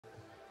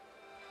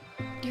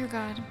Dear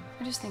God,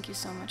 I just thank you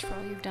so much for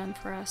all you've done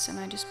for us, and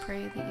I just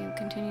pray that you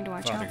continue to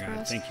watch Father out for God,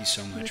 us. thank you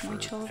so much for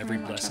every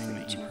blessing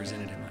that you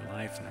presented in my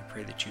life, and I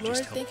pray that you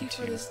just help me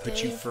to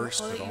put you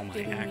first with all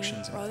my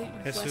actions and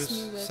thoughts.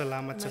 Jesus,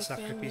 salamat sa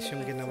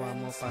sakripisyong ginawa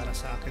mo para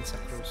sa akin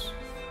sa krus.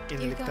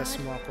 Iniligtas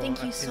mo ako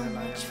at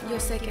pinalaya mo. Yo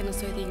sé que no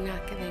soy digna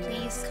que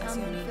vengas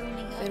hacia mí,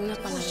 pero una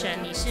palabra. 神，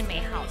你是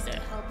美好的，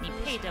你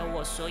配得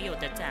我所有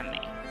的赞美。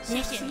谢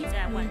谢你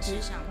在万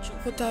事上祝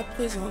福。 Pour ta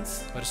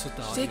présence.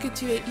 Je sais que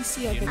tu es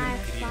ici avec nous. Our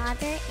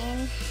Father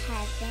in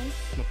heaven,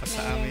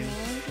 Mapasa amin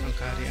ang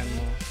kaharian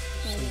mo.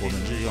 我们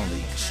日用的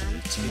饮食，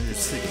今日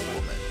赐给我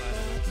们，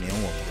免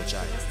我们的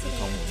债，如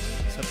同我们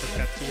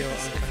Sapagkat iyo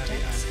ang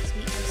kaharian,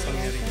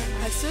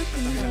 pangyarihan, À ceux que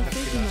nous avons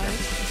fait du mal,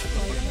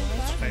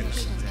 tayo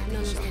sa no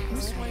nos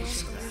dejes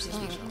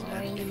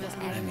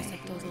líbranos de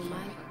todo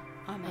mal.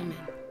 Amén.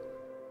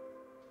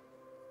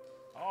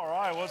 All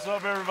right, what's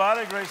up,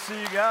 everybody? Great to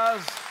see you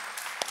guys.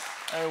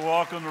 Hey,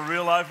 welcome to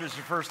Real Life. If it's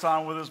your first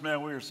time with us,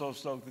 man, we are so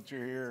stoked that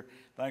you're here.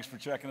 Thanks for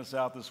checking us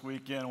out this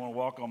weekend. I want to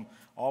welcome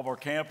all of our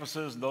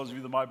campuses and those of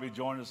you that might be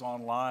joining us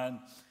online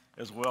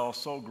as well.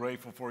 So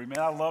grateful for you. Man,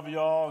 I love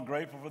y'all. I'm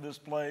grateful for this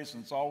place,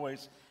 and it's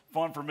always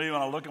fun for me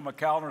when I look at my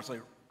calendar and say,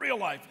 Real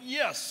Life,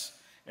 yes!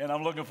 And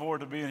I'm looking forward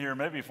to being here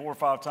maybe 4 or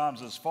 5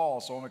 times this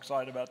fall, so I'm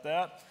excited about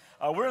that.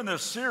 We're in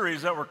this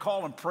series that we're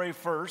calling Pray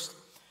First,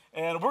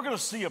 and we're going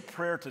to see a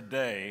prayer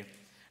today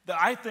that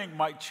I think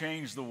might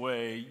change the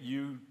way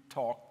you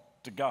talk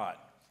to God.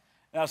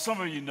 Now,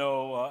 some of you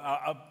know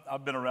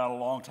I've been around a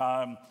long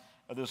time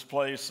at this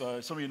place.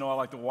 Some of you know I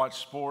like to watch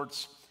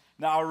sports.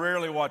 Now, I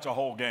rarely watch a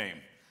whole game.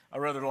 I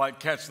rather like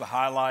catch the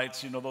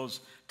highlights, you know,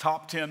 those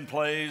top 10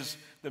 plays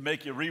that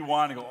make you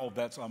rewind and go, oh,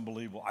 that's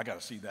unbelievable. I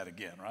got to see that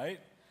again, right?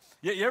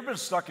 Yeah, you ever been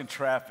stuck in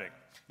traffic?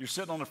 You're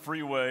sitting on the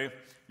freeway,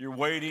 you're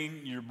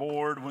waiting, you're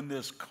bored when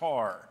this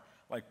car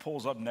like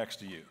pulls up next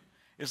to you.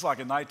 It's like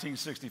a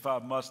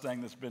 1965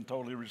 Mustang that's been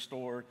totally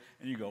restored,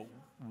 and you go,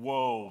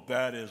 whoa,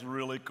 that is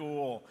really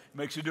cool.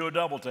 Makes you do a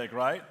double take,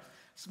 right?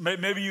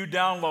 Maybe you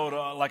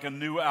download like a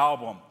new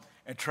album,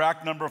 and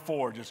track number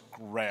 4 just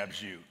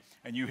grabs you,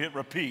 and you hit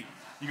repeat.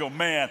 You go,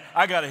 man,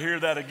 I got to hear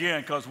that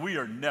again, because we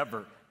are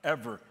never,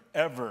 ever,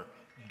 ever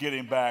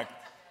getting back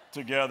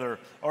together.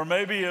 Or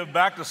maybe a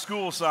back to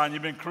school sign.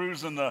 You've been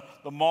cruising the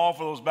mall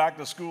for those back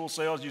to school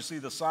sales. You see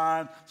the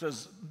sign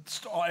says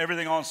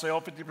everything on sale,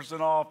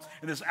 50% off.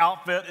 And this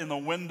outfit in the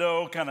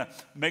window kind of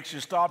makes you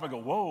stop and go,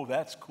 whoa,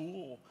 that's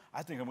cool.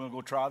 I think I'm going to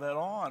go try that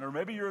on. Or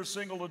maybe you're a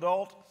single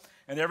adult,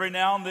 and every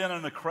now and then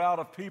in a crowd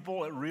of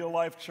people at Real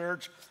Life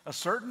Church, a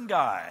certain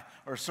guy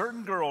or a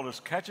certain girl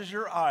just catches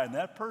your eye, and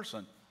that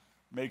person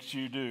makes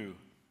you do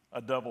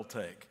a double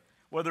take.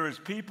 Whether it's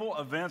people,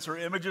 events, or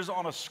images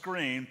on a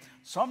screen,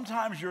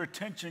 sometimes your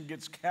attention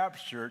gets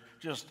captured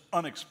just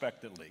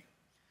unexpectedly.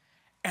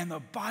 And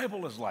the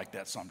Bible is like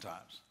that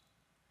sometimes.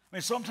 I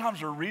mean, sometimes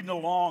you're reading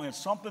along and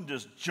something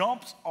just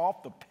jumps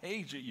off the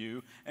page at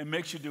you and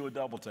makes you do a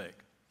double take.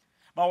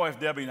 My wife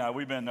Debbie and I,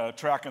 we've been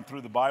tracking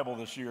through the Bible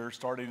this year,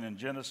 starting in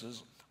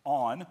Genesis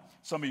on.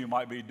 Some of you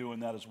might be doing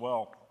that as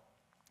well.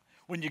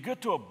 When you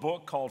get to a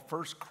book called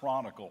First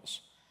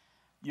Chronicles,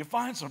 you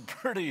find some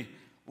pretty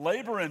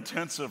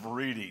labor-intensive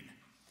reading.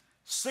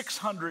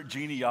 600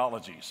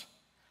 genealogies,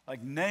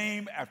 like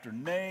name after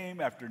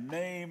name after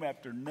name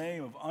after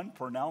name of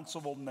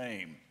unpronounceable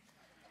name.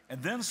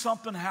 And then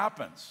something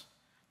happens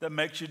that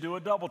makes you do a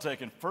double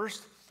take. In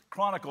First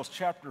Chronicles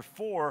chapter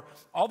 4,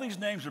 all these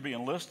names are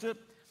being listed,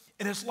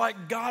 and it's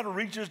like God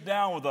reaches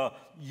down with a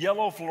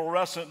yellow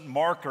fluorescent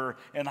marker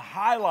and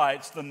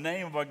highlights the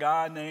name of a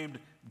guy named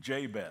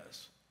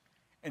Jabez.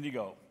 And you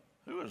go,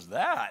 who is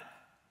that?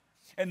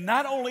 And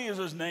not only is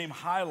his name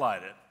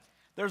highlighted,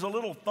 there's a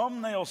little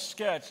thumbnail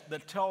sketch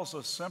that tells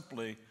us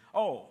simply,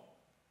 oh,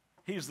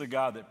 he's the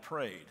guy that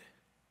prayed.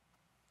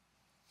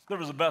 There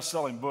was a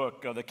best-selling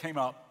book that came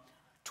out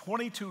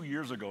 22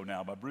 years ago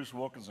now by Bruce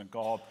Wilkinson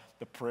called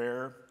The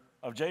Prayer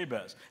of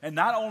Jabez. And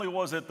not only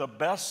was it the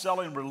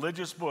best-selling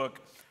religious book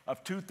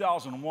of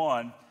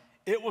 2001,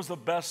 it was the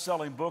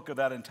best-selling book of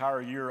that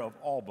entire year of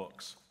all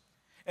books.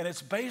 And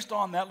it's based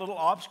on that little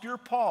obscure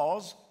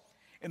pause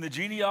in the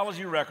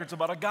genealogy records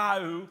about a guy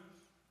who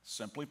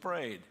simply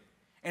prayed.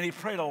 And he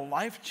prayed a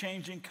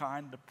life-changing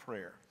kind of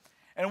prayer.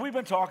 And we've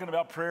been talking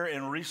about prayer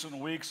in recent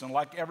weeks, and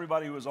like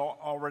everybody who has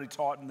already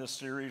taught in this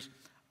series,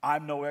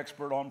 I'm no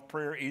expert on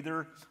prayer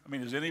either. I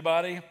mean, is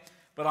anybody?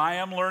 But I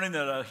am learning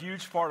that a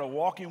huge part of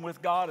walking with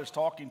God is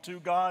talking to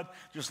God,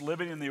 just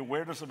living in the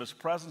awareness of His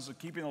presence and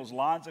keeping those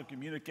lines of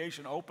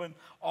communication open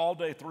all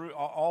day through,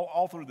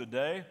 all through the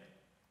day.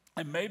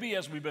 And maybe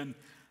as we've been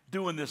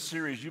doing this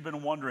series, you've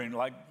been wondering,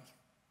 like,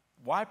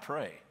 why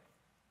pray?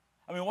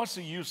 I mean, what's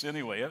the use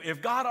anyway?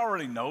 If God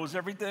already knows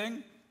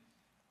everything,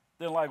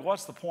 then like,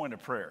 what's the point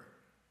of prayer?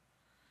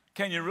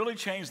 Can you really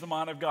change the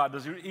mind of God?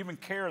 Does He even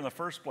care in the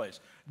first place?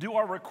 Do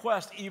our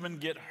requests even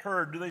get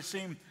heard? Do they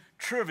seem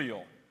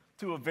trivial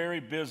to a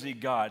very busy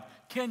God?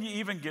 Can you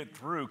even get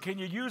through? Can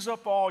you use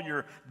up all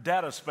your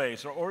data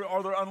space, or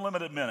are there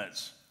unlimited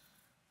minutes?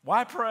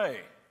 Why pray?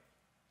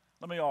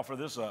 Let me offer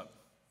this up.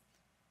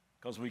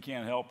 because we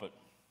can't help it.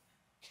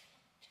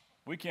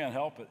 We can't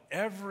help it.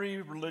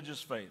 Every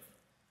religious faith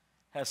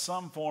has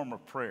some form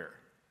of prayer.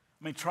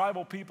 I mean,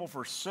 tribal people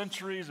for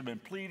centuries have been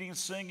pleading,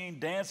 singing,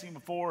 dancing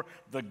before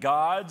the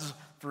gods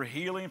for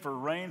healing, for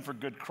rain, for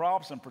good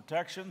crops and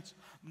protections.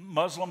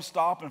 Muslims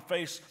stop and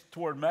face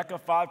toward Mecca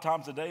 5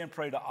 times a day and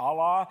pray to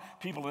Allah.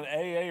 People in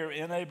AA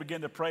or NA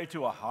begin to pray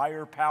to a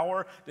higher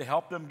power to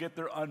help them get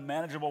their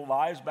unmanageable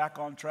lives back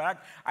on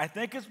track. I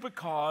think it's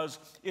because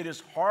it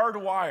is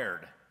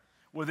hardwired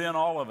within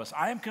all of us.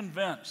 I am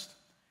convinced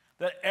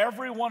that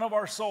every one of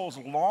our souls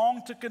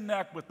long to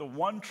connect with the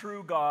one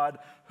true God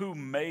who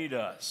made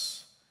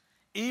us,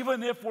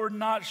 even if we're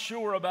not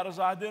sure about his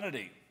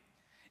identity,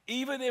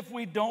 even if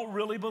we don't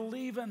really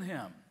believe in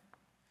him,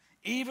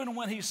 even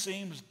when he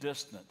seems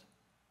distant,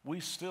 we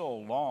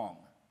still long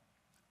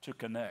to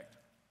connect.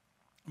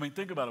 I mean,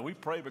 think about it. We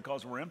pray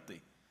because we're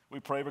empty. We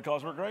pray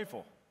because we're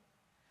grateful.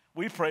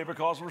 We pray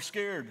because we're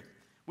scared.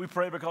 We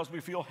pray because we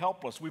feel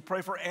helpless. We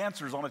pray for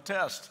answers on a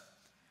test.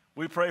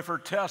 We pray for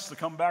tests to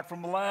come back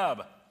from the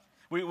lab.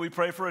 We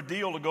pray for a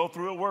deal to go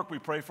through at work. We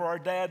pray for our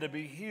dad to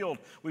be healed.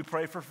 We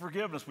pray for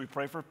forgiveness. We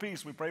pray for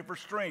peace. We pray for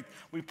strength.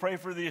 We pray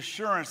for the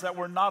assurance that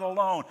we're not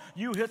alone.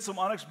 You hit some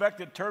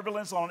unexpected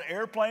turbulence on an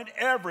airplane,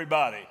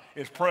 everybody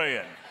is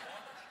praying.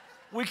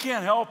 We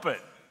can't help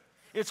it.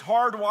 It's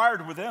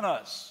hardwired within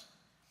us.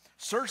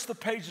 Search the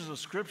pages of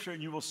Scripture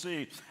and you will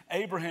see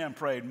Abraham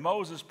prayed,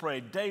 Moses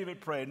prayed, David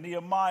prayed,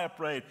 Nehemiah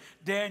prayed,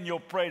 Daniel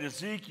prayed,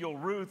 Ezekiel,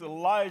 Ruth,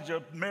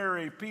 Elijah,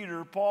 Mary,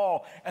 Peter,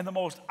 Paul, and the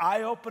most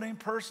eye-opening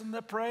person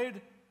that prayed?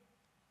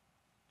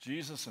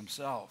 Jesus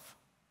himself.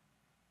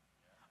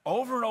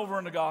 Over and over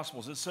in the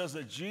Gospels, it says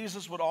that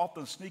Jesus would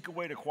often sneak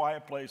away to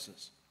quiet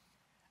places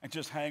and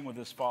just hang with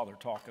his Father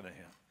talking to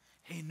him.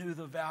 He knew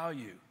the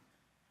value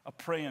of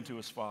praying to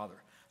his Father.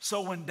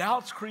 So when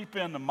doubts creep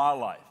into my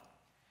life,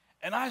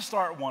 and I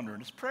start wondering,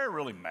 does prayer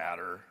really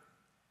matter?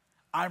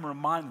 I'm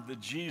reminded that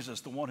Jesus,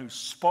 the one who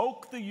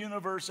spoke the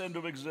universe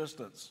into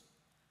existence,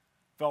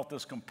 felt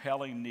this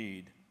compelling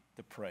need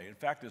to pray. In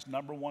fact, his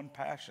number one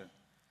passion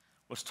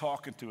was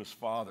talking to his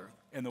Father.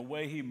 And the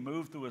way he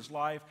moved through his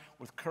life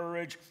with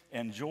courage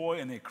and joy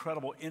and the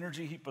incredible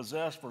energy he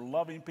possessed for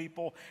loving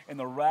people in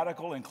the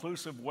radical,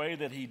 inclusive way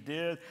that he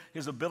did,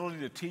 his ability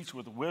to teach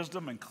with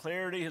wisdom and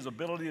clarity, his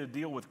ability to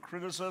deal with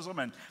criticism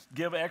and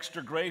give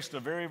extra grace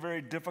to very,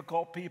 very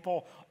difficult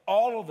people,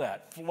 all of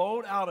that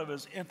flowed out of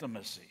his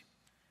intimacy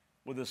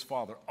with his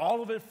Father.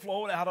 All of it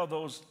flowed out of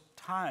those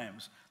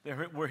times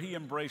where he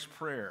embraced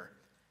prayer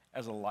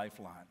as a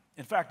lifeline.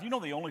 In fact, you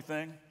know the only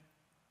thing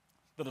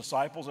the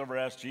disciples ever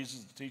asked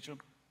Jesus to teach them?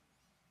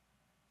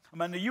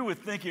 I mean, you would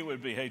think it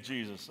would be, hey,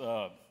 Jesus,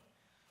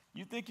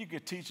 you think you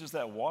could teach us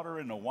that water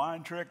in the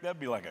wine trick? That'd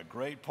be like a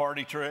great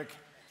party trick.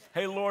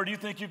 Hey, Lord, you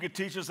think you could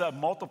teach us that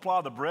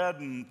multiply the bread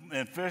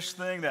and fish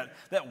thing,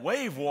 that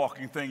wave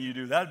walking thing you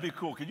do? That'd be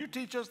cool. Could you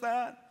teach us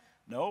that?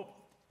 Nope.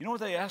 You know what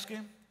they asked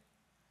him?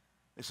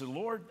 They said,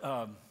 Lord,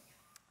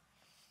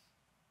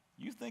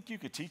 you think you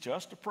could teach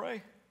us to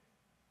pray?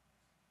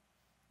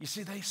 You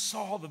see, they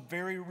saw the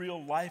very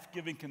real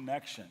life-giving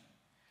connection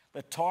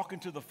that talking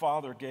to the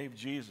Father gave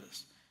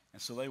Jesus, and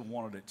so they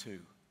wanted it too.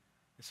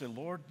 They said,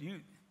 Lord,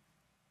 you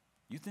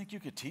think you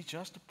could teach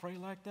us to pray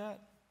like that?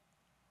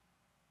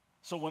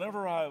 So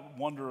whenever I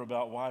wonder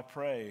about why I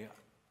pray,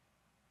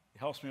 it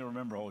helps me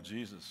remember, oh,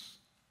 Jesus,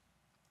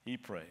 he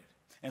prayed.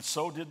 And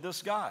so did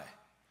this guy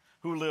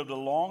who lived a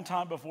long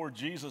time before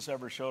Jesus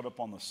ever showed up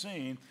on the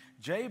scene.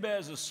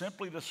 Jabez is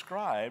simply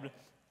described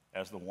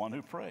as the one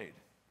who prayed.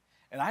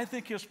 And I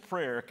think his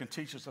prayer can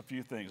teach us a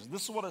few things.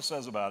 This is what it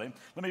says about him.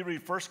 Let me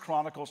read 1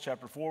 Chronicles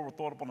chapter 4. We'll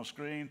throw it up on the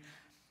screen.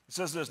 It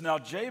says this, now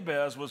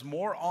Jabez was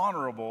more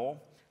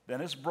honorable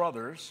than his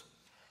brothers,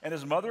 and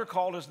his mother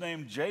called his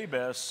name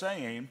Jabez,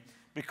 saying,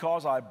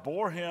 because I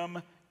bore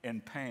him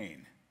in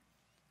pain.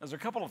 There's a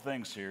couple of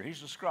things here.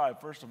 He's described,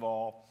 first of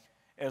all,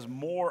 as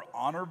more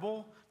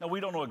honorable. Now,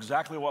 we don't know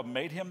exactly what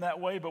made him that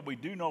way, but we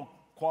do know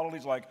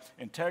qualities like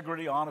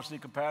integrity, honesty,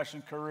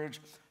 compassion, courage,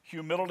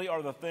 humility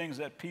are the things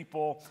that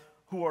people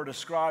who are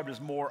described as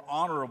more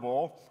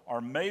honorable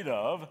are made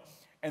of.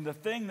 And the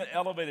thing that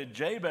elevated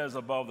Jabez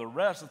above the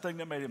rest, the thing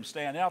that made him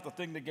stand out, the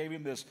thing that gave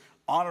him this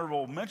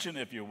honorable mention,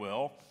 if you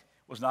will,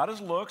 was not his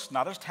looks,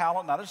 not his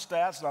talent, not his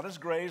stats, not his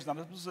grades, not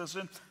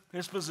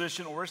his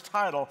position or his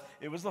title.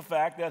 It was the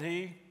fact that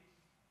he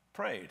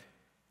prayed.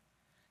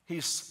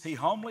 He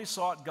humbly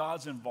sought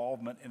God's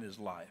involvement in his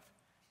life.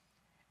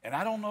 And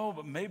I don't know,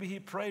 but maybe he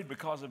prayed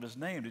because of his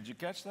name. Did you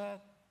catch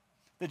that?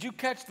 Did you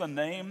catch the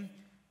name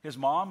his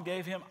mom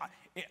gave him?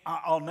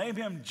 I'll name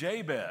him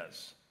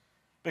Jabez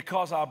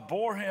because I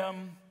bore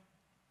him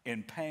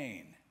in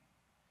pain.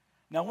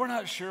 Now, we're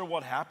not sure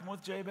what happened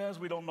with Jabez.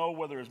 We don't know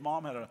whether his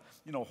mom had a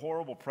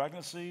horrible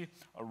pregnancy,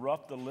 a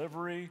rough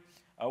delivery,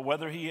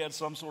 whether he had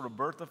some sort of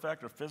birth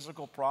defect or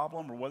physical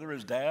problem, or whether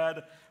his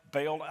dad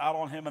bailed out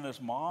on him and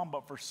his mom.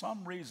 But for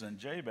some reason,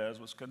 Jabez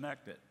was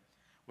connected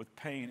with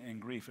pain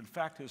and grief. In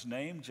fact, his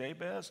name,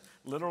 Jabez,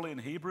 literally in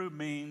Hebrew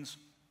means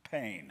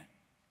pain,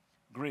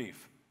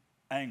 grief,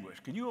 anguish.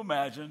 Can you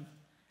imagine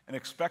An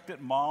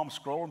expectant mom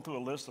scrolling through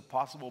a list of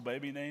possible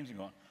baby names and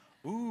going,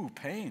 ooh,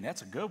 Payne,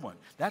 that's a good one.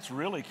 That's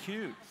really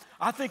cute.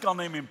 I think I'll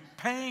name him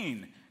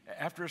Payne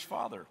after his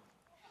father.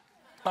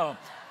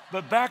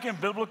 But back in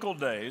biblical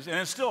days, and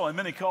it's still in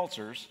many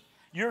cultures,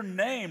 your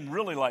name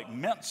really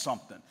meant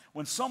something.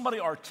 When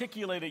somebody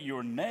articulated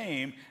your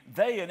name,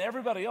 they and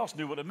everybody else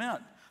knew what it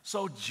meant.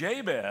 So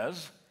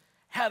Jabez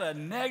had a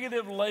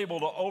negative label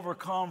to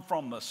overcome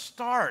from the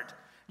start.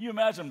 You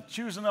imagine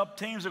choosing up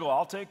teams that go,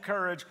 I'll take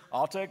courage,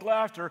 I'll take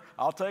laughter,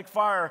 I'll take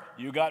fire.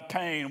 You got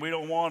Pain, we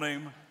don't want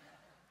him.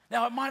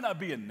 Now, it might not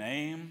be a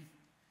name,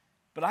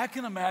 but I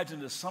can imagine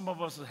that some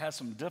of us have had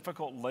some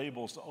difficult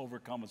labels to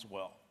overcome as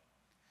well.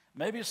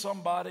 Maybe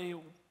somebody,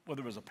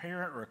 whether it was a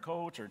parent or a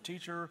coach or a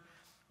teacher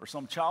or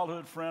some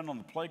childhood friend on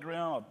the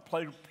playground,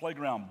 a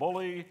playground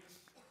bully,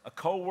 a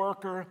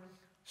coworker,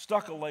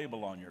 stuck a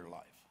label on your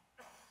life.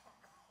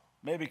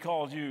 Maybe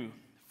called you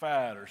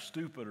fat or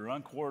stupid or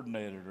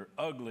uncoordinated or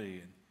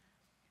ugly.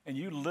 And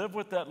you lived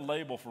with that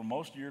label for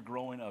most of your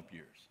growing up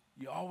years.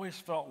 You always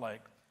felt like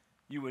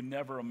you would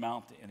never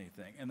amount to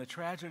anything. And the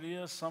tragedy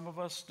is some of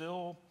us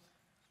still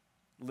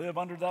live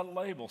under that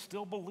label,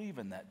 still believe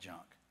in that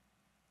junk.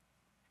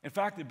 In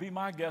fact, it'd be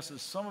my guess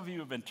is some of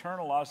you have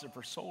internalized it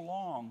for so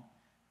long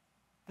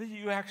that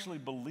you actually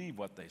believe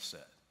what they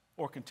said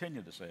or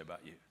continue to say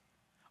about you,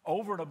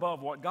 over and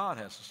above what God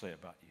has to say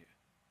about you.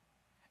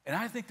 And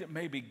I think that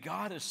maybe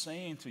God is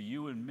saying to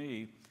you and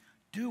me,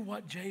 do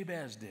what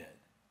Jabez did.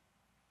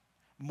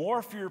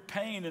 Morph your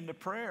pain into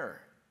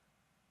prayer.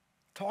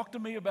 Talk to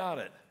me about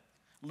it.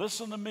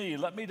 Listen to me.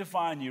 Let me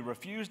define you.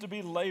 Refuse to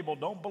be labeled.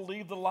 Don't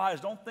believe the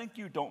lies. Don't think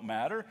you don't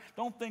matter.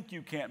 Don't think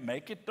you can't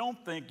make it.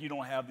 Don't think you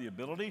don't have the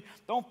ability.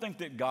 Don't think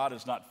that God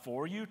is not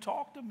for you.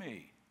 Talk to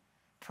me.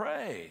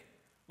 Pray.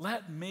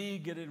 Let me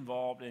get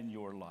involved in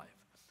your life.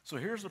 So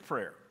here's the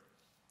prayer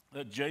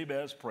that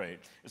Jabez prayed.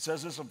 It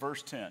says this in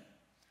verse 10.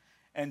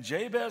 And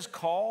Jabez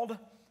called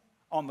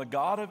on the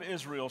God of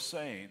Israel,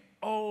 saying,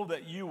 oh,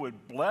 that you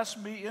would bless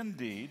me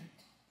indeed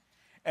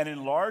and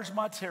enlarge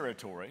my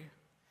territory,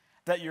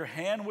 that your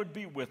hand would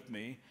be with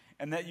me,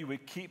 and that you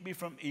would keep me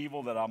from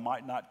evil, that I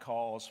might not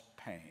cause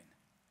pain.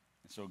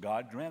 And so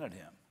God granted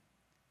him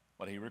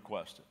what he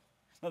requested.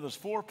 Now, there's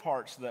 4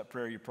 parts to that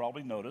prayer you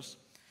probably noticed.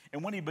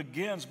 And when he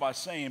begins by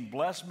saying,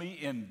 bless me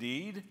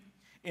indeed,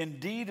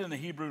 indeed in the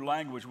Hebrew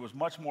language was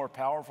much more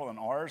powerful than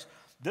ours.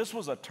 This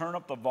was a turn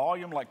up the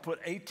volume, like put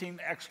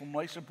 18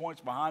 exclamation points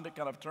behind it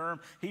kind of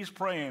term. He's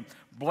praying,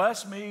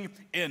 bless me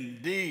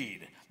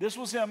indeed. This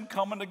was him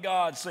coming to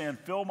God saying,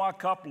 fill my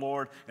cup,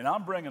 Lord, and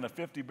I'm bringing a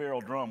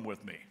 50-barrel drum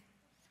with me.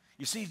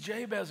 You see,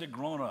 Jabez had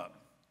grown up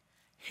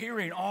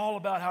hearing all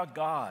about how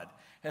God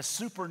has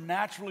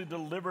supernaturally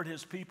delivered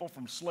his people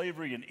from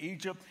slavery in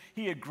Egypt.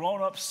 He had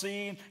grown up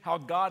seeing how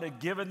God had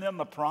given them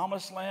the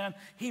promised land.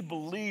 He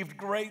believed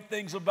great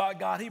things about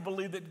God. He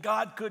believed that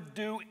God could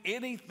do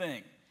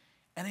anything.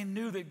 And he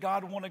knew that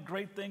God wanted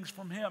great things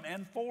from him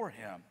and for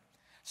him.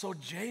 So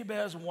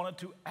Jabez wanted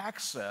to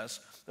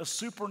access the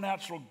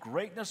supernatural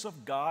greatness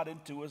of God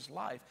into his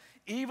life,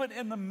 even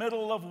in the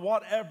middle of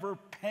whatever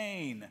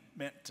pain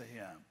meant to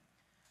him.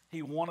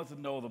 He wanted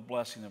to know the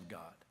blessing of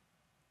God.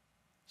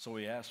 So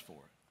he asked for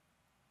it.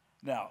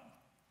 Now,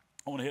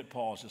 I want to hit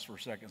pause just for a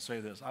second and say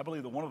this. I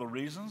believe that one of the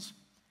reasons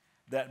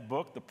that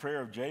book, The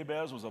Prayer of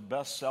Jabez, was a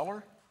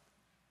bestseller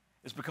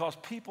is because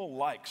people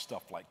like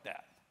stuff like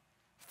that.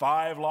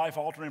 5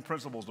 life-altering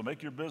principles to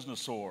make your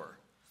business soar.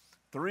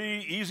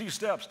 3 easy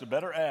steps to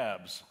better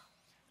abs.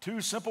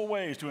 2 simple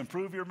ways to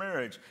improve your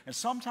marriage. And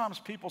sometimes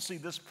people see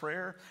this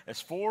prayer as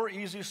 4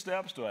 easy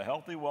steps to a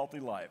healthy, wealthy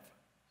life.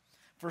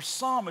 For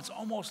some, it's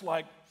almost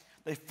like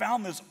they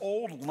found this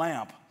old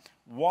lamp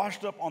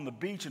washed up on the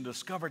beach and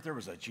discovered there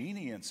was a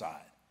genie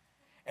inside.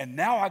 And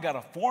now I got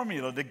a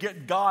formula to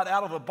get God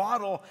out of the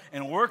bottle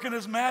and working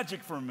his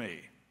magic for me.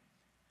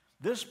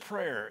 This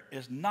prayer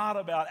is not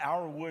about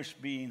our wish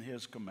being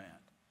his command.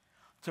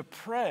 To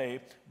pray,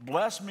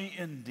 bless me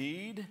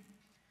indeed,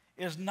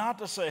 is not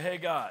to say, hey,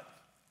 God,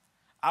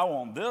 I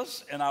want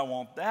this and I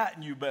want that,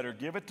 and you better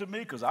give it to me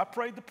because I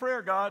prayed the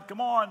prayer, God.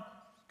 Come on,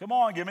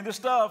 give me the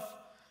stuff.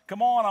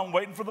 Come on, I'm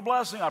waiting for the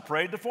blessing. I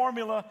prayed the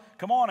formula.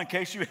 Come on, in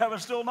case you haven't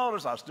still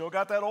noticed, I still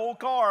got that old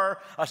car.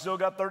 I still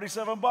got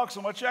 $37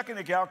 on my checking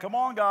account. Come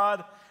on,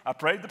 God. I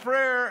prayed the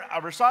prayer. I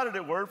recited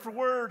it word for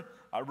word.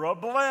 I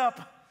rubbed the lamp.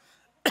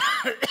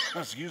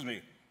 Excuse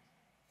me.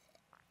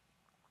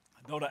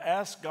 No, to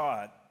ask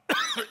God,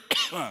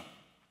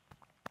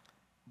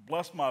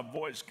 bless my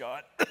voice,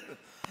 God.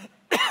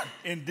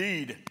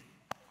 Indeed.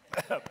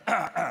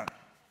 To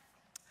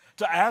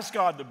ask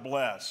God to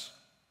bless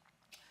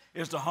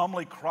is to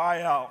humbly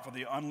cry out for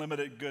the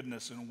unlimited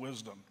goodness and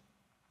wisdom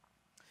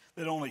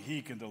that only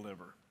he can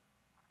deliver.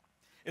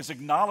 It's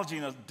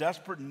acknowledging a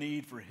desperate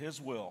need for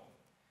his will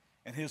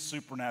and his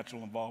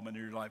supernatural involvement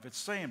in your life. It's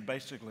saying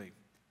basically,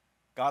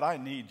 God, I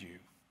need you.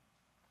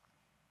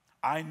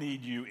 I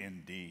need you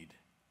indeed.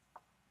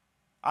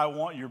 I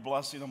want your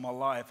blessing on my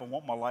life. I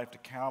want my life to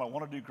count. I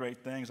want to do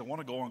great things. I want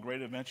to go on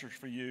great adventures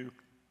for you.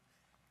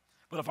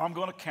 But if I'm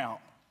going to count,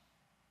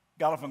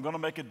 God, if I'm going to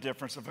make a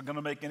difference, if I'm going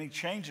to make any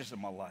changes in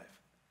my life,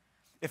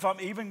 if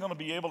I'm even going to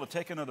be able to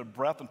take another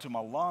breath into my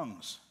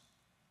lungs,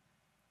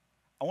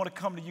 I want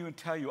to come to you and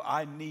tell you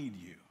I need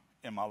you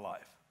in my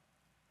life.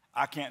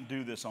 I can't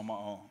do this on my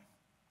own.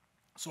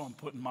 So I'm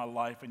putting my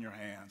life in your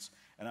hands,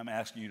 and I'm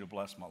asking you to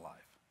bless my life.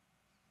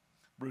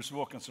 Bruce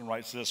Wilkinson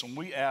writes this: when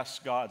we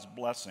ask God's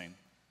blessing,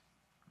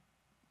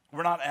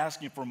 we're not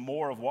asking for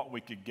more of what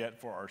we could get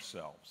for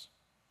ourselves.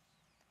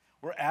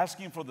 We're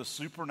asking for the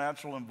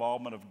supernatural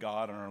involvement of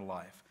God in our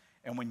life.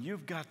 And when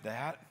you've got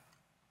that,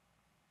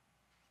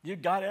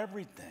 you've got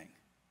everything.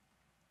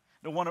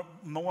 No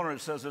wonder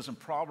it says this in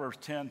Proverbs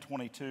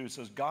 10:22. It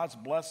says, God's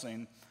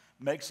blessing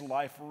makes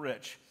life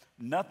rich.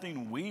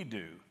 Nothing we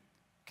do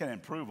can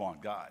improve on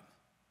God.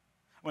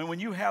 I mean, when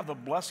you have the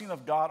blessing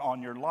of God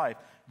on your life,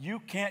 you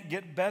can't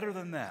get better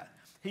than that.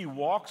 He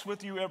walks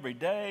with you every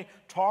day,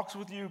 talks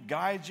with you,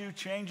 guides you,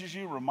 changes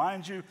you,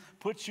 reminds you,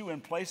 puts you in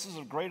places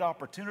of great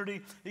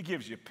opportunity. He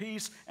gives you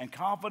peace and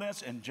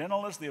confidence and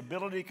gentleness, the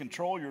ability to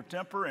control your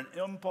temper and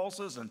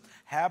impulses and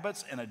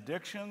habits and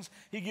addictions.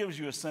 He gives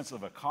you a sense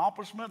of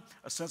accomplishment,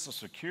 a sense of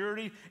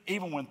security,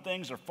 even when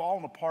things are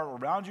falling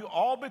apart around you,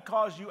 all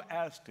because you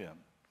asked him,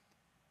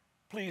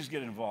 please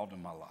get involved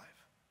in my life.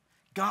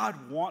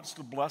 God wants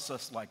to bless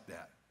us like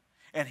that.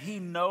 And he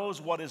knows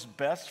what is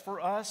best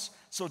for us,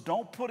 so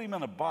don't put him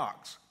in a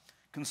box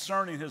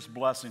concerning his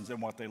blessings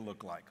and what they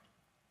look like.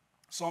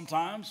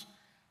 Sometimes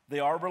they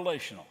are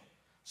relational.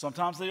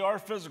 Sometimes they are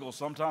physical,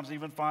 sometimes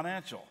even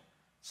financial.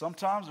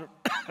 Sometimes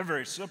they're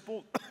very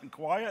simple and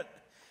quiet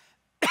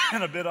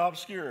and a bit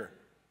obscure.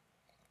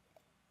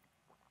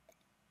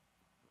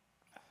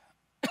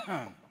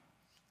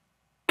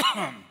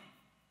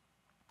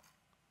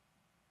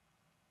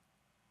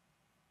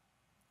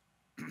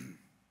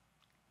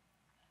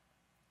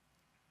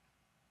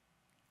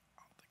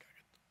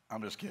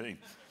 I'm just kidding.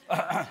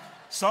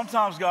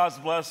 Sometimes God's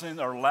blessings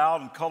are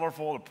loud and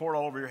colorful and poured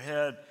all over your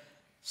head.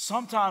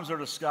 Sometimes they're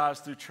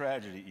disguised through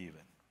tragedy even.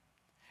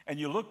 And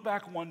you look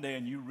back one day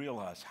and you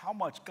realize how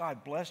much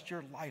God blessed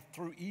your life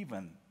through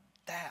even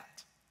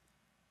that.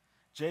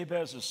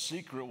 Jabez's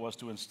secret was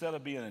to, instead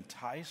of being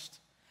enticed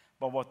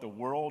by what the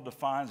world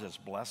defines as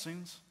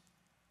blessings,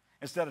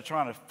 instead of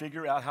trying to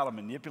figure out how to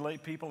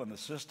manipulate people in the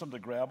system to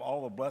grab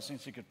all the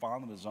blessings he could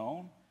find on his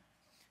own,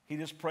 he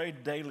just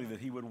prayed daily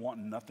that he would want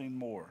nothing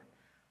more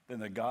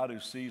than the God who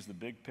sees the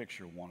big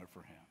picture wanted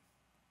for him.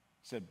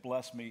 He said,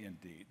 bless me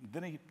indeed.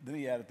 And then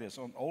he added this,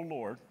 oh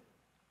Lord,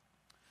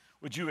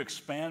 would you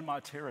expand my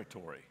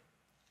territory?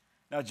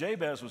 Now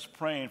Jabez was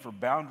praying for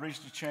boundaries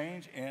to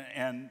change,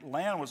 and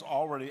land was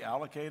already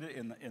allocated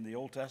in the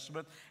Old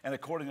Testament. And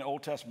according to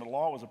Old Testament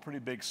law, it was a pretty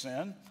big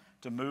sin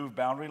to move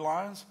boundary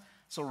lines.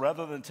 So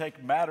rather than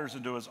take matters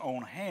into his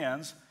own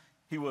hands,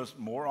 he was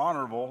more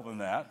honorable than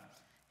that.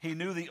 He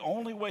knew the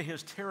only way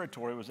his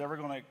territory was ever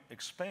going to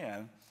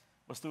expand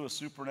was through a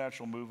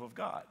supernatural move of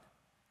God.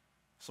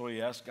 So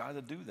he asked God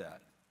to do that.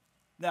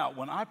 Now,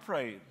 when I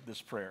pray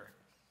this prayer,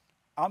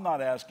 I'm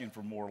not asking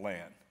for more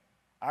land.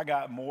 I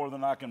got more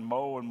than I can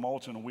mow and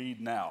mulch and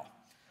weed now.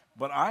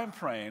 But I'm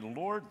praying,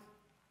 Lord,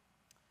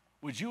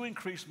 would you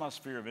increase my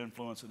sphere of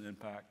influence and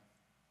impact?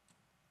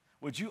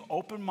 Would you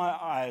open my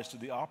eyes to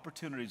the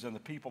opportunities and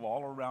the people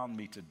all around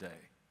me today?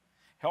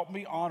 Help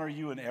me honor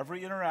you in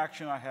every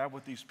interaction I have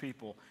with these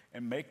people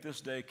and make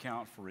this day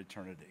count for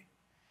eternity.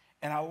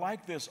 And I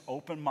like this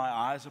open my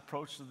eyes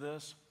approach to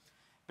this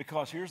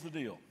because here's the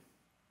deal.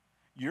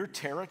 Your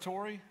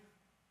territory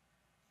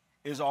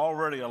is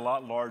already a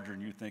lot larger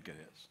than you think it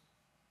is.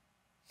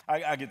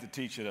 I get to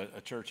teach at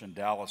a church in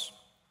Dallas,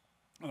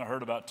 and I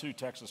heard about two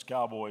Texas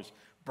cowboys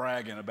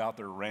bragging about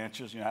their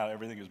ranches, you know how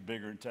everything is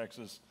bigger in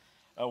Texas.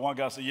 One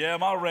guy said, yeah,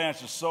 my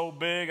ranch is so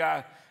big,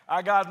 I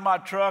got in my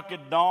truck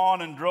at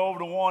dawn and drove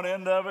to one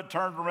end of it,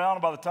 turned around,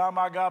 and by the time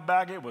I got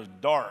back, it was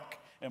dark,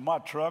 and my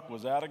truck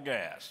was out of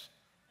gas.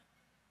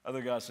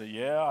 Other guy said,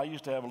 yeah, I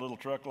used to have a little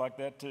truck like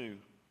that too.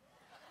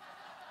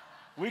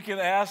 We can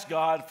ask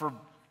God for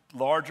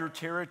larger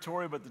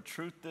territory, but the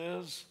truth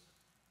is,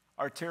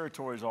 our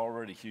territory is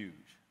already huge.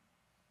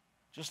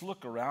 Just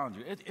look around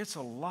you. It's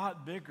a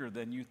lot bigger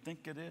than you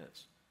think it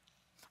is.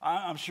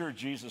 I'm sure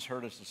Jesus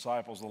heard his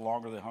disciples, the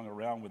longer they hung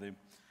around with him,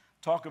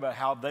 talk about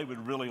how they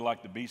would really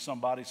like to be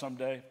somebody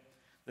someday.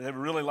 That they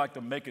would really like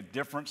to make a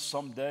difference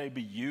someday,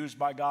 be used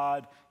by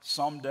God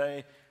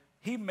someday.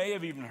 He may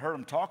have even heard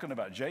them talking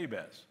about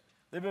Jabez.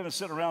 They've been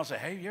sitting around and say,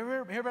 hey, you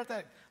ever hear about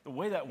that? The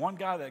way that one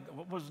guy,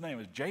 what was his name? It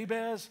was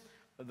Jabez,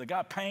 the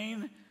guy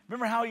Payne.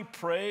 Remember how he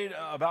prayed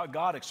about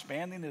God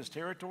expanding his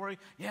territory?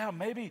 Yeah,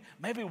 maybe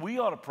we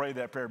ought to pray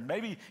that prayer.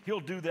 Maybe he'll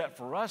do that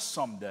for us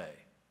someday.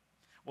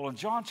 Well, in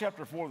John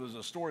chapter 4, there's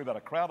a story about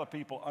a crowd of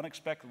people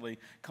unexpectedly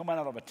coming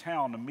out of a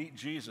town to meet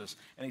Jesus.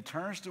 And he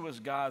turns to his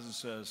guys and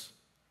says,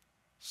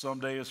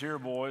 someday is here,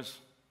 boys.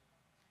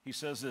 He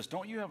says this,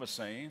 don't you have a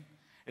saying?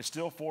 It's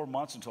still 4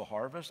 months until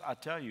harvest. I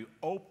tell you,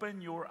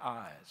 open your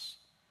eyes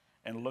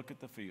and look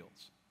at the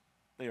fields.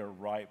 They are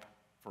ripe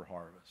for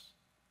harvest.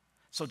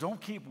 So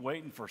don't keep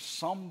waiting for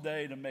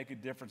someday to make a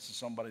difference in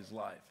somebody's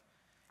life.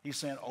 He's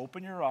saying,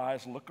 open your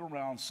eyes, look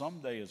around.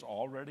 Someday is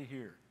already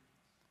here.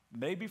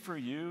 Maybe for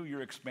you,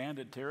 your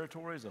expanded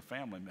territory is a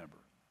family member.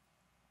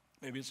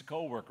 Maybe it's a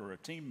coworker, or a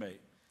teammate,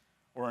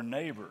 or a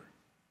neighbor.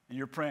 And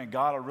you're praying,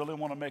 God, I really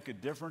want to make a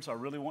difference. I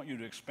really want you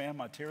to expand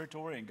my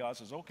territory. And God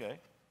says, okay,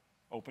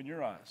 open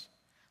your eyes.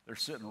 They're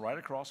sitting right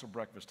across a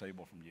breakfast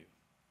table from you.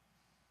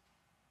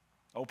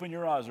 Open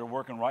your eyes. They're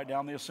working right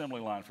down the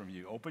assembly line from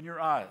you. Open your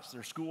eyes.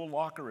 Their school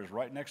locker is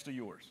right next to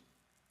yours.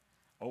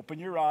 Open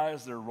your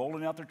eyes. They're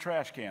rolling out their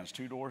trash cans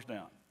 2 doors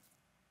down.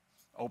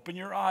 Open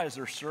your eyes.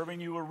 They're serving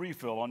you a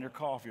refill on your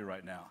coffee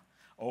right now.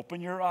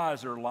 Open your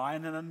eyes. They're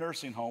lying in a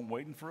nursing home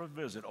waiting for a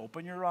visit.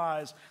 Open your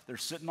eyes. They're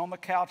sitting on the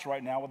couch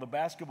right now with a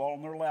basketball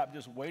in their lap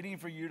just waiting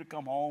for you to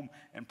come home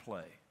and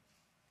play.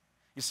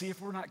 You see,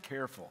 if we're not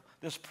careful,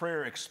 this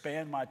prayer,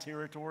 expand my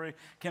territory,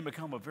 can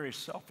become a very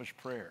selfish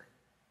prayer.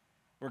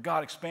 Where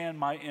God, expand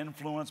my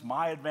influence,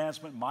 my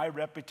advancement, my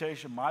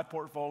reputation, my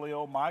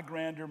portfolio, my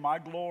grandeur, my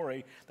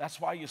glory.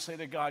 That's why you say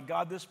to God,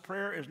 God, this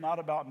prayer is not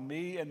about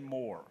me and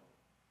more.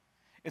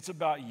 It's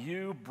about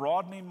you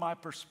broadening my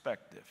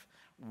perspective,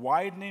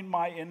 widening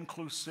my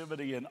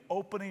inclusivity, and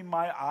opening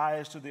my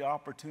eyes to the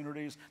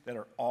opportunities that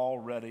are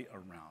already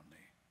around me.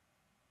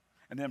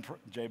 And then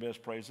Jabez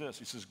prays this.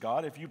 He says,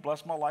 God, if you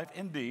bless my life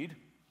indeed,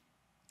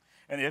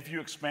 and if you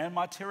expand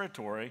my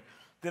territory,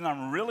 then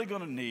I'm really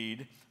going to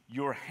need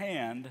your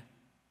hand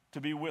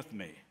to be with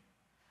me.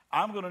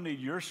 I'm going to need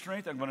your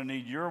strength. I'm going to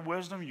need your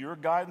wisdom, your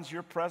guidance,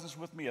 your presence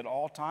with me at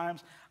all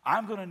times.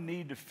 I'm going to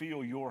need to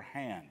feel your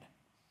hand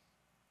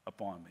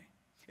upon me.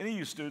 Any of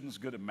you students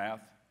good at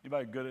math?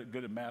 Anybody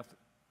good at math?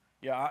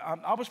 Yeah,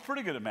 I was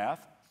pretty good at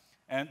math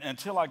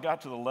until I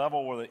got to the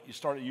level where you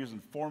started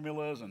using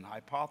formulas and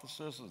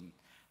hypotheses and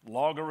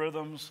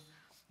logarithms.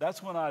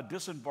 That's when I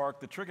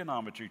disembarked the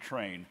trigonometry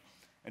train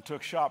and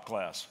took shop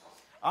class.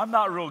 I'm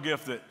not real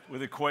gifted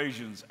with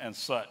equations and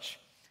such.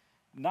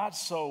 Not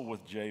so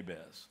with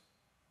Jabez.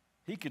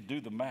 He could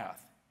do the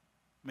math.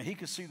 I mean, he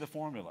could see the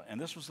formula,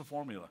 and this was the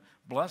formula.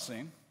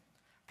 Blessing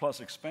plus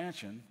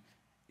expansion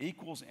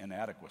equals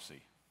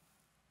inadequacy.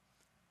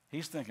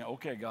 He's thinking,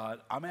 okay,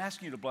 God, I'm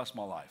asking you to bless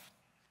my life.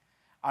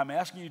 I'm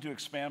asking you to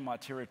expand my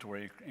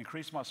territory,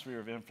 increase my sphere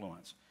of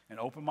influence, and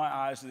open my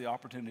eyes to the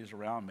opportunities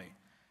around me.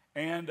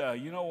 And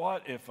you know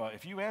what?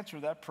 If you answer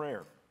that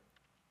prayer,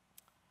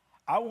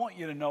 I want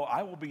you to know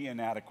I will be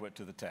inadequate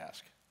to the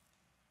task.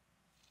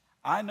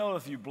 I know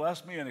if you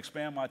bless me and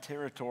expand my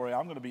territory,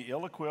 I'm going to be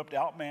ill-equipped,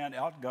 outmanned,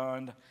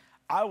 outgunned.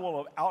 I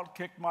will have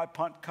outkicked my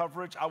punt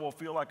coverage. I will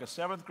feel like a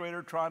 7th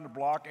grader trying to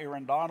block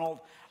Aaron Donald.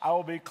 I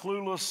will be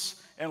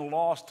clueless and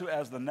lost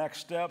as the next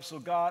step. So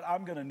God,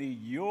 I'm going to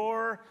need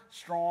your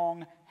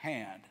strong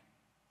hand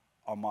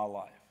on my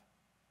life.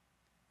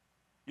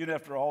 You know,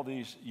 after all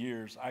these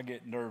years, I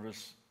get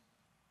nervous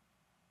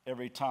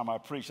every time I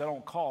preach. I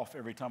don't cough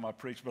every time I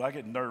preach, but I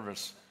get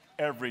nervous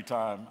every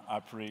time I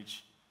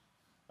preach.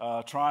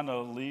 Trying to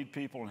lead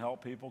people and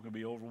help people can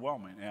be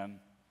overwhelming and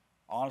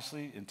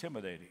honestly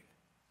intimidating.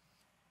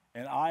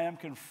 And I am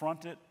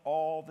confronted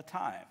all the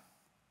time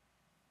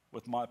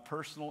with my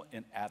personal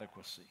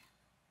inadequacy.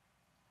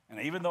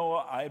 And even though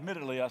I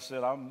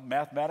said I'm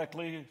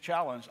mathematically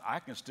challenged, I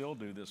can still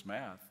do this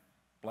math.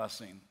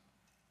 Blessing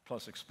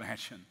plus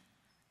expansion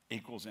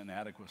equals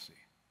inadequacy.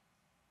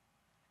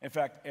 In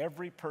fact,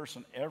 every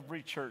person,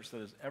 every church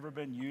that has ever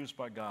been used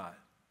by God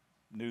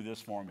knew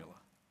this formula.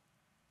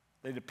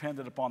 They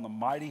depended upon the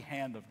mighty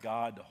hand of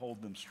God to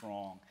hold them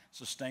strong,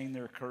 sustain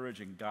their courage,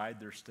 and guide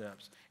their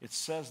steps. It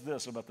says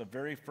this about the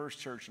very first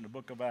church in the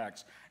book of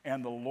Acts,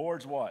 and the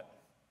Lord's what?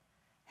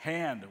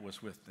 Hand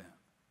was with them.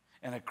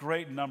 And a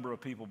great number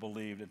of people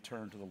believed and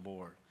turned to the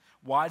Lord.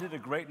 Why did a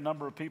great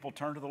number of people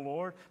turn to the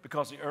Lord?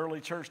 Because the early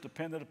church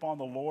depended upon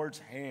the Lord's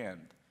hand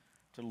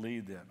to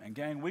lead them. And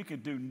gang, we can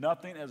do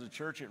nothing as a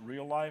church at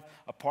Real Life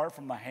apart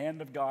from the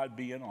hand of God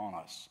being on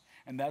us.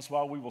 And that's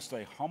why we will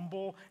stay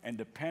humble and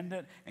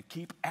dependent and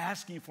keep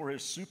asking for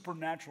his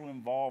supernatural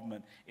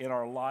involvement in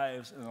our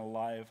lives and the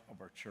life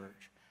of our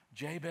church.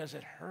 Jabez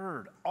had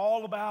heard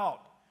all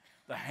about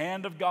the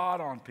hand of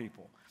God on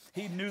people.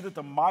 He knew that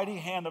the mighty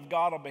hand of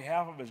God on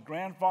behalf of his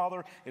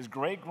grandfather, his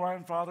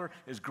great-grandfather,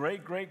 his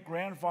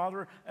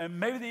great-great-grandfather, and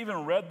maybe they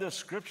even read this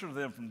scripture to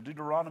them from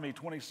Deuteronomy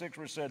 26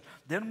 where it said,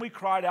 "Then we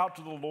cried out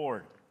to the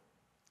Lord,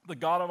 the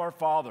God of our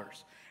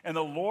fathers. And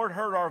the Lord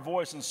heard our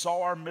voice and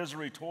saw our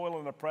misery, toil,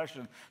 and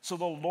oppression. So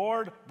the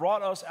Lord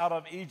brought us out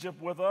of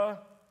Egypt with a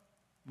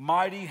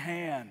mighty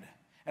hand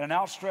and an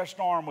outstretched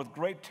arm with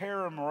great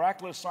terror and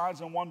miraculous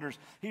signs and wonders.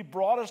 He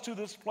brought us to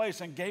this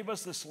place and gave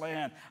us this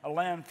land, a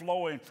land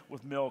flowing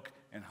with milk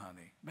and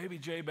honey." Maybe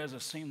Jabez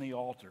has seen the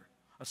altar,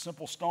 a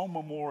simple stone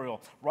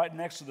memorial right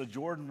next to the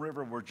Jordan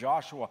River where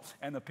Joshua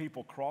and the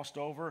people crossed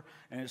over.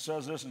 And it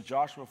says this in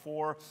Joshua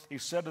 4, he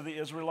said to the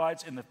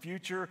Israelites, "In the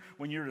future,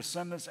 when your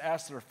descendants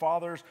ask their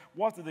fathers,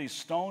 'What do these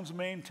stones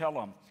mean?' tell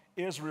them,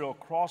 'Israel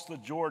crossed the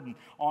Jordan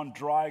on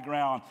dry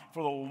ground.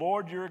 For the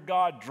Lord your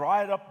God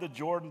dried up the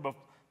Jordan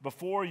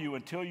before you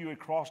until you had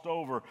crossed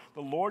over.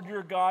 The Lord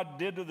your God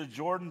did to the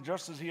Jordan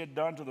just as he had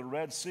done to the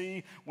Red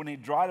Sea when he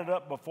dried it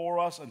up before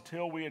us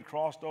until we had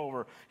crossed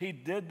over. He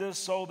did this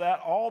so that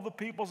all the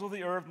peoples of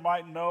the earth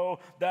might know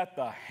that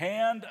the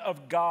hand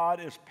of God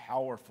is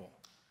powerful,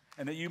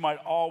 and that you might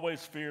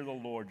always fear the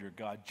Lord your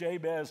God.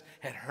 Jabez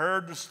had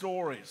heard the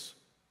stories.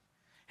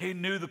 He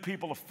knew the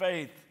people of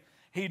faith.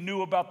 He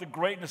knew about the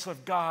greatness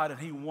of God, and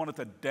he wanted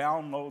to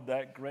download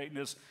that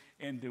greatness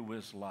into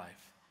his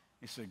life.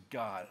 He said,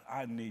 God,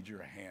 I need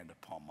your hand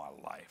upon my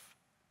life.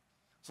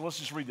 So let's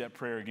just read that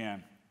prayer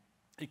again.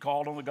 He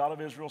called on the God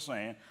of Israel,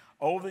 saying,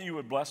 oh, that you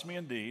would bless me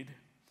indeed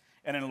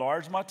and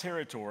enlarge my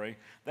territory,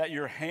 that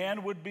your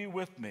hand would be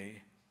with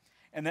me,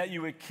 and that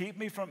you would keep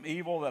me from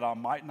evil, that I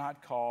might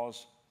not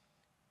cause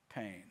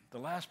pain. The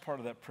last part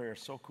of that prayer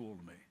is so cool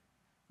to me.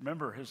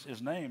 Remember,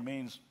 his name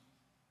means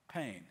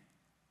pain.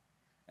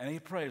 And he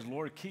prays,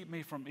 Lord, keep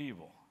me from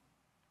evil,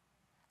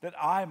 that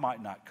I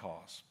might not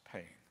cause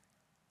pain.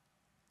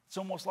 It's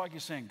almost like you're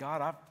saying,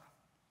 God,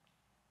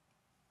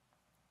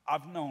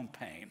 I've known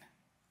pain.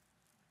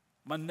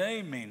 My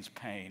name means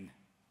pain.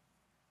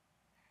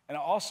 And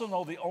I also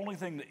know the only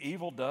thing that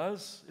evil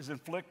does is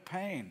inflict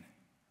pain.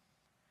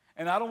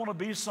 And I don't want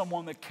to be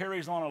someone that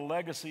carries on a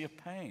legacy of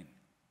pain.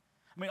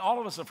 I mean,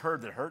 all of us have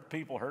heard that hurt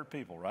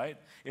people, right?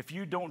 If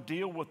you don't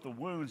deal with the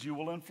wounds, you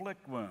will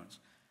inflict wounds.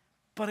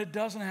 But it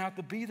doesn't have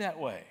to be that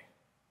way.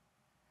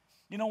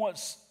 You know what?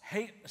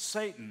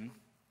 Satan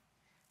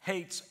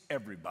hates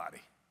everybody.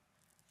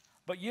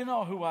 But you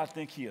know who I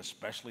think he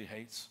especially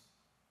hates?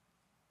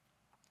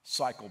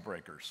 Cycle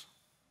breakers.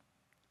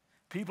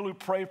 People who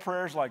pray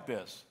prayers like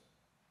this.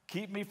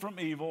 Keep me from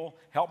evil.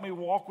 Help me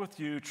walk with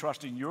you,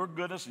 trusting your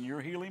goodness and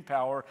your healing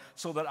power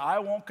so that I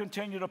won't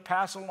continue to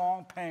pass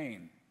along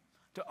pain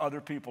to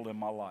other people in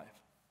my life.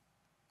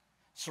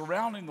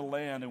 Surrounding the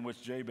land in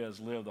which Jabez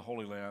lived, the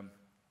Holy Land,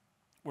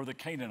 were the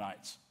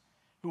Canaanites,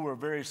 who were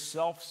very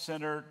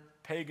self-centered,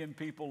 pagan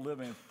people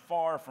living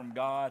far from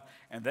God,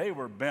 and they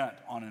were bent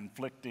on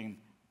inflicting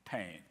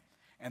pain.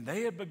 And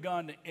they had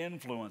begun to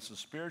influence the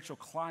spiritual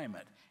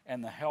climate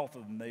and the health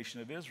of the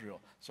nation of Israel.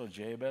 So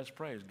Jabez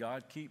prays,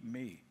 God, keep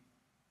me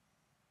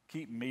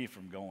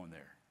from going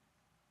there.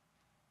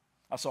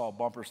 I saw a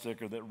bumper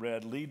sticker that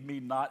read, lead me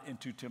not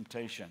into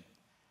temptation.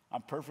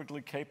 I'm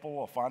perfectly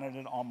capable of finding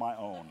it on my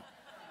own.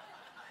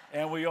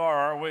 And we are,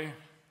 aren't we?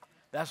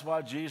 That's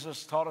why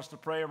Jesus taught us to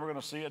pray, and we're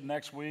going to see it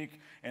next week.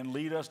 And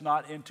lead us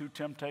not into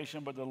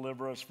temptation, but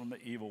deliver us from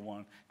the evil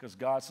one. Because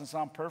God, since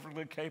I'm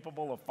perfectly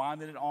capable of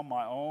finding it on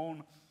my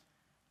own,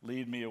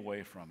 lead me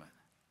away from it.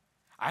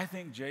 I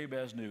think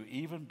Jabez knew,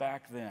 even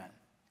back then,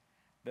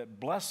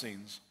 that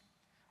blessings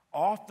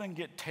often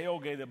get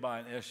tailgated by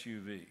an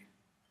SUV.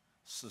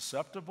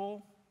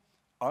 Susceptible,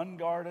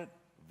 unguarded,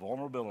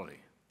 vulnerability.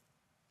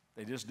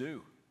 They just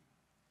do.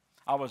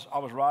 I was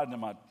riding in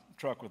my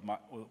truck with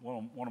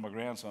one of my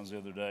grandsons the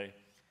other day,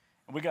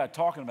 and we got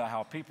talking about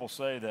how people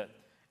say that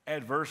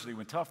adversity,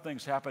 when tough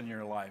things happen in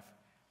your life,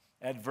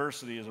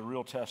 adversity is a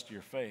real test of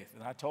your faith.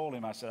 And I told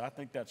him, I said, I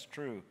think that's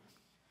true.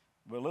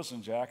 But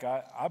listen, Jack,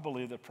 I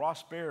believe that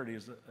prosperity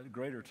is a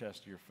greater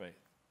test of your faith.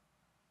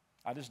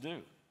 I just do.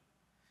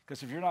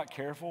 Because if you're not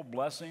careful,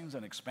 blessings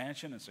and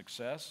expansion and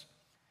success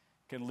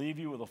can leave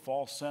you with a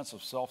false sense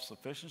of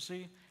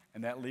self-sufficiency,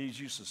 and that leaves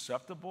you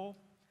susceptible,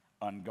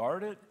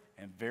 unguarded,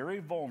 and very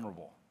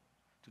vulnerable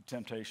to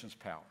temptation's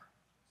power.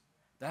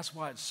 That's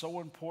why it's so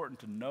important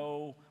to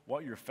know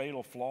what your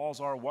fatal flaws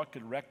are, what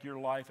could wreck your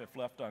life if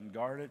left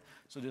unguarded.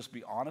 So just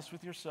be honest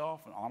with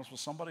yourself and honest with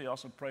somebody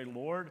else and pray,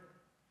 Lord,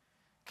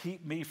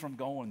 keep me from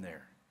going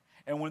there.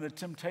 And when the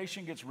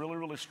temptation gets really,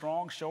 really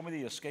strong, show me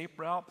the escape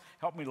route.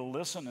 Help me to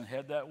listen and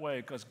head that way.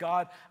 Because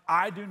God,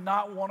 I do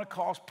not want to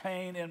cause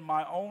pain in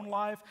my own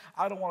life.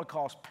 I don't want to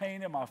cause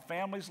pain in my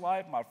family's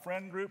life, my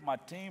friend group, my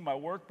team, my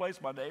workplace,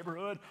 my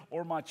neighborhood,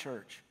 or my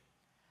church.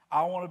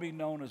 I want to be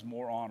known as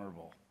more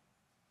honorable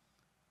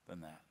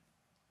than that.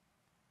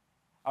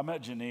 I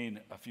met Janine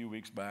a few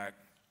weeks back,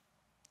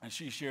 and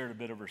she shared a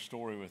bit of her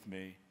story with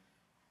me,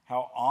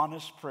 how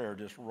honest prayer,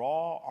 just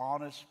raw,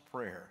 honest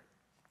prayer,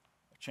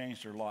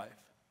 changed her life.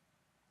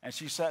 And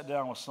she sat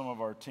down with some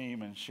of our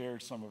team and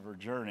shared some of her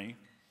journey,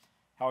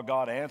 how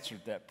God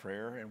answered that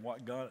prayer, and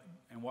what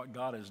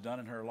God has done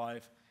in her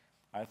life,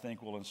 I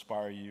think will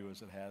inspire you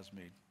as it has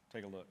me.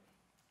 Take a look.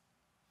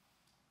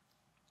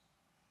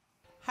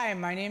 Hi,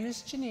 my name is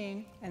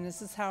Janine, and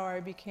this is how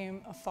I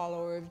became a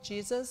follower of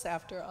Jesus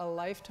after a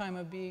lifetime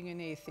of being an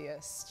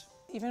atheist.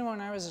 Even when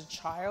I was a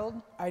child,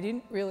 I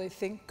didn't really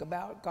think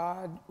about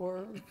God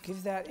or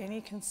give that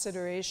any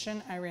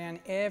consideration. I ran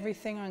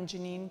everything on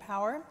Janine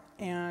Power,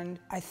 and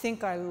I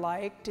think I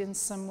liked in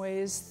some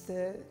ways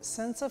the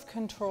sense of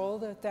control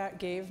that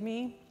gave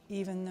me,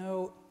 even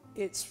though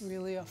it's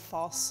really a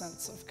false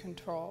sense of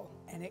control.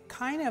 And it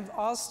kind of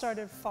all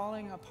started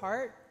falling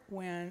apart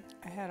when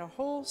I had a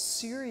whole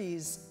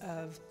series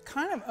of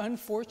kind of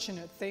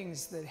unfortunate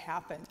things that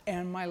happened,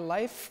 and my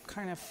life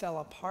kind of fell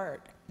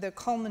apart. The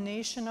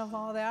culmination of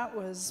all that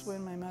was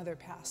when my mother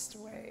passed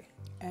away.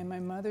 And my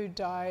mother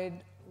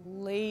died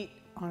late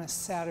on a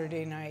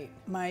Saturday night.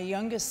 My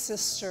youngest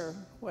sister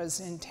was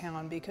in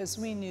town because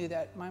we knew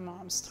that my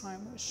mom's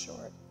time was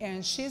short.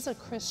 And she's a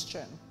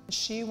Christian.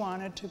 She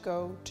wanted to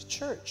go to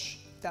church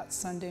that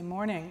Sunday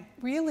morning.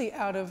 Really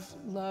out of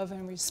love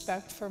and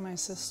respect for my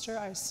sister,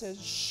 I said,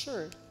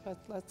 sure, but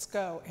let's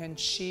go. And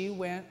she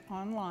went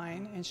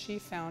online and she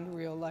found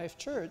Real Life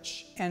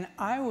Church. And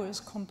I was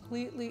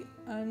completely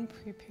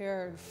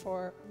unprepared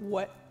for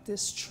what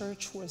this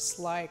church was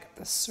like.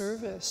 The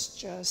service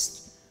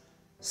just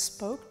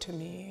spoke to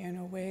me in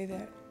a way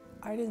that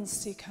I didn't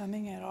see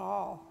coming at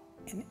all.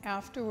 And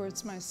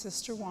afterwards, my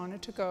sister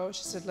wanted to go.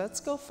 She said, let's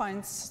go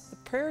find the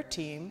prayer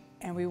team.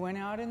 And we went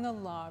out in the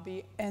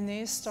lobby and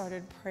they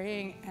started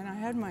praying. And I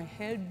had my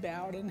head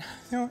bowed and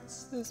there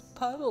was this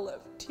puddle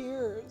of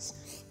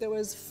tears that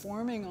was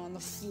forming on the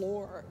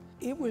floor.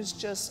 It was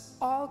just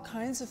all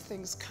kinds of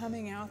things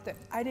coming out that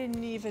I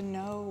didn't even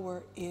know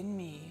were in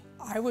me.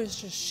 I was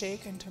just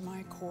shaken to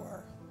my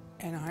core.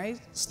 And I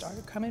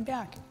started coming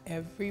back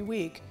every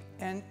week.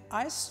 And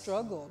I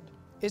struggled.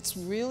 It's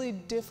really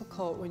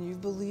difficult when you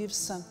believe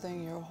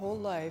something your whole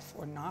life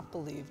or not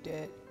believed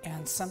it,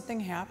 and something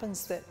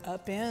happens that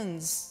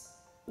upends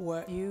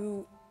what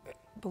you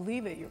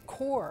believe at your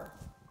core.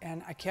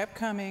 And I kept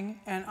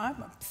coming, and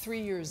I'm 3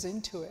 years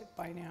into it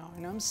by now,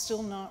 and I'm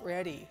still not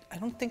ready. I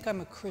don't think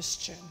I'm a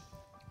Christian.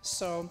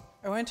 So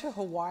I went to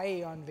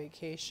Hawaii on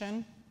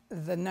vacation.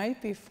 The night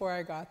before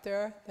I got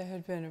there, there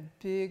had been a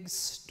big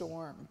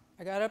storm.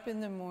 I got up in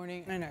the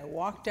morning and I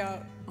walked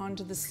out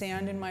onto the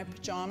sand in my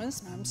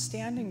pajamas. I'm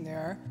standing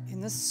there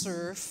in the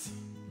surf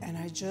and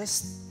I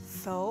just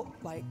felt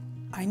like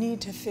I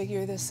need to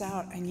figure this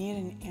out. I need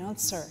an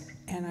answer.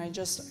 And I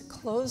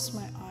closed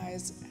my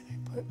eyes and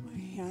I put my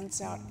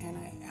hands out and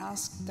I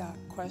asked that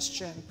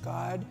question,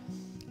 God,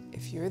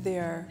 if you're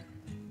there,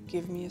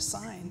 give me a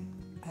sign.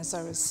 As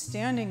I was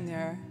standing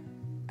there,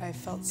 I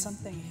felt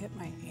something hit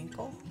my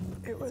ankle.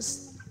 It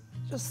was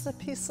just a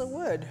piece of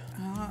wood.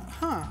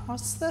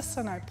 What's this?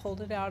 And I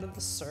pulled it out of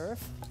the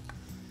surf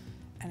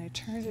and I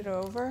turned it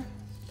over,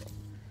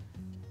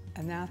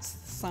 and that's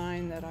the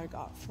sign that I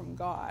got from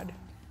God.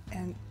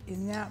 And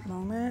in that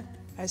moment,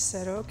 I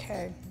said,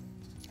 okay,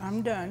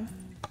 I'm done.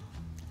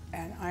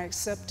 And I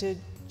accepted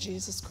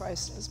Jesus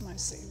Christ as my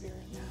Savior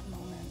in that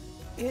moment.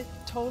 It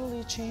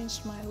totally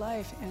changed my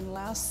life. And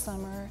last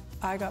summer,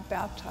 I got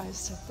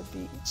baptized at the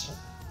beach.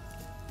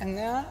 And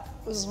that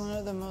was one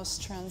of the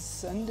most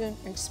transcendent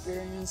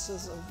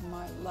experiences of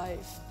my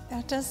life.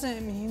 That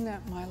doesn't mean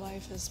that my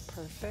life is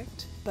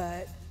perfect,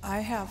 but I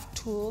have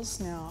tools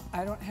now.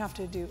 I don't have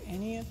to do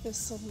any of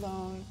this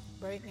alone.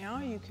 Right now,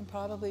 you can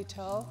probably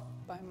tell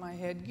by my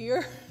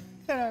headgear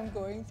that I'm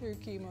going through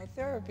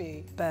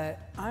chemotherapy, but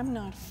I'm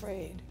not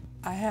afraid.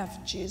 I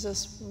have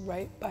Jesus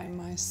right by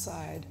my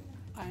side.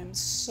 I am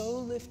so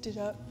lifted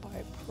up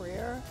by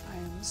prayer. I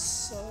am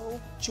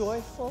so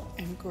joyful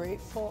and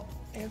grateful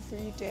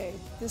every day.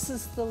 This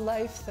is the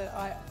life that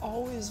I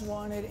always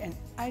wanted, and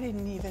I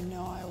didn't even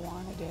know I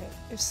wanted it.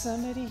 If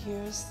somebody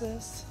hears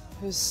this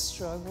who's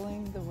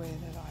struggling the way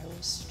that I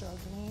was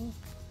struggling,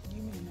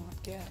 you may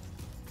not get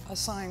a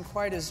sign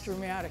quite as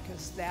dramatic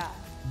as that.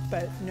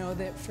 But know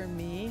that for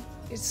me,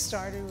 it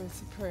started with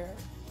the prayer.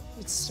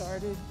 It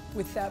started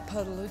with that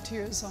puddle of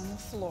tears on the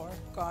floor.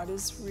 God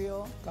is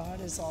real. God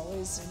is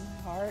always in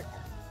my heart,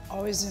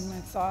 always in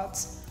my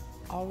thoughts,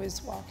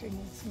 always walking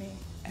with me.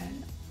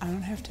 And I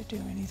don't have to do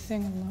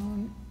anything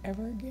alone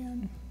ever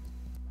again.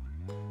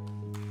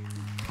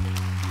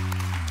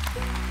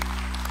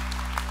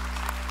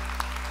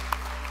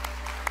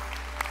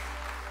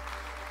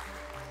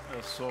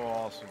 That's so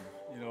awesome.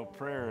 You know,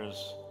 prayer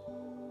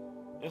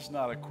it's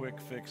not a quick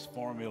fix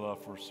formula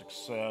for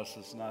success.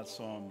 It's not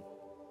some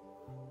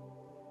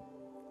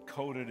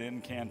coded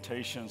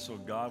incantation so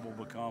God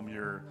will become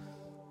your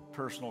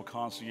personal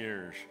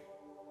concierge.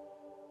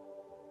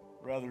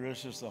 Rather,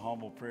 it's just a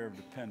humble prayer of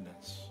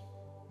dependence.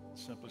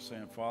 Simply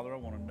saying, Father, I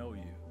want to know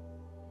you.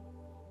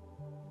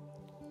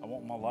 I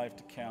want my life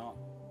to count.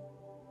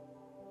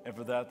 And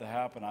for that to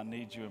happen, I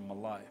need you in my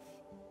life.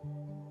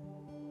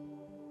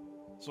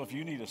 So if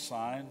you need a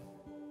sign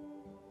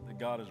that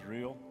God is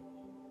real,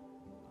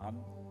 I'm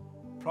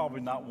probably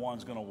not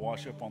one's going to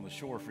wash up on the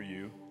shore for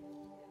you.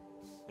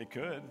 It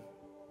could.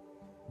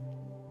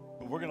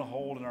 But we're going to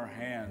hold in our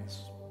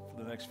hands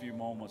for the next few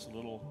moments a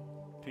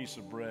little piece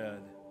of bread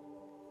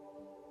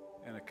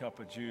and a cup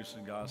of juice,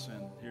 and God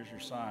saying, here's your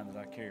sign that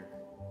I care.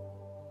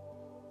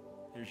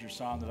 Here's your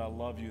sign that I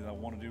love you, that I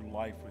want to do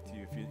life with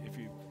you.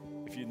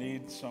 If you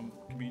need some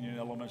communion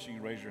elements, you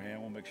can raise your hand.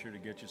 We'll make sure to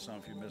get you some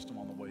if you missed them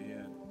on the way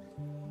in.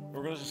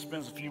 We're going to just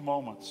spend a few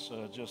moments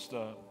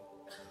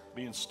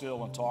being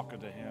still and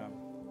talking to Him.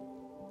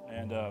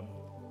 And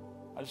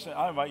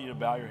I invite you to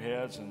bow your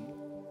heads, and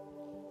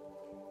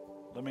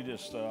let me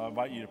just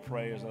invite you to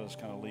pray as I just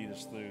kind of lead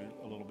us through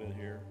a little bit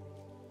here.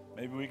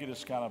 Maybe we could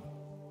just kind of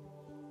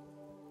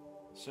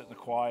sit in the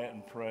quiet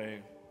and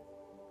pray.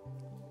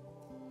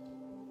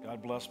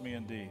 God, bless me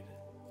indeed.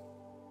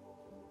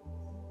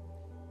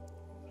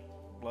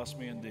 Bless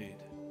me indeed.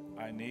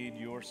 I need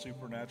your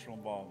supernatural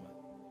involvement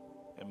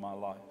in my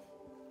life.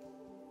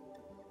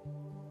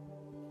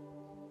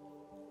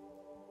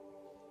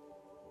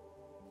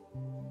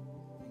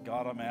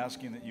 God, I'm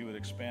asking that you would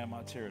expand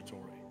my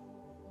territory.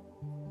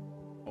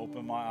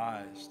 Open my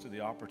eyes to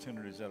the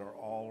opportunities that are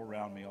all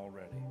around me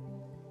already.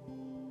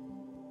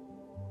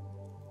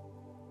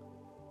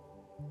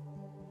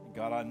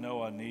 God, I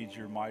know I need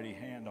your mighty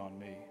hand on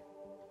me.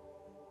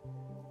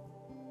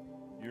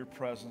 Your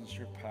presence,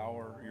 your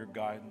power, your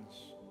guidance,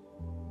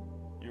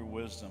 your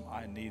wisdom,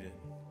 I need it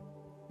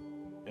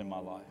in my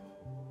life.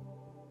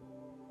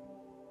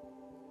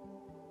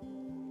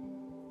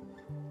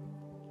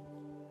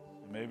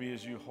 And maybe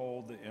as you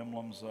hold the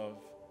emblems of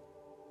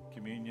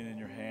communion in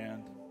your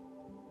hand,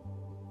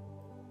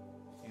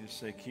 you just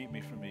say, keep me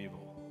from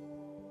evil.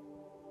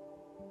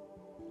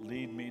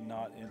 Lead me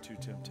not into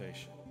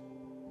temptation.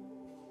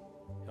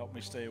 Help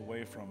me stay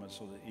away from it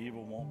so that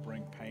evil won't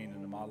bring pain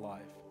into my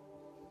life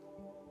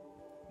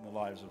and the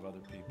lives of other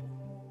people.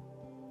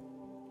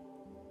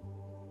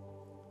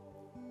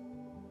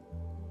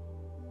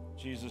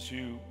 Jesus,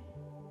 you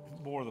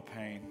bore the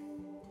pain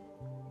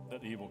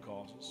that evil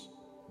causes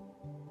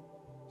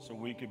so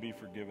we could be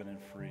forgiven and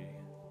free,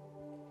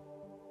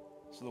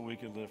 so that we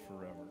could live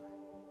forever.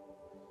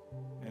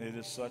 And it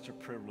is such a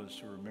privilege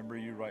to remember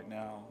you right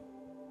now,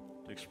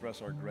 to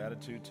express our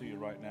gratitude to you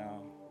right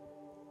now,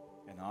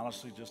 and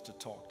honestly just to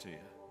talk to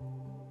you.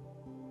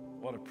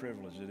 What a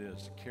privilege it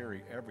is to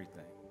carry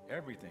everything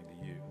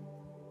to you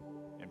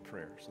in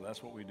prayer. So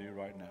that's what we do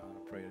right now, and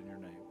I pray it in your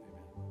name.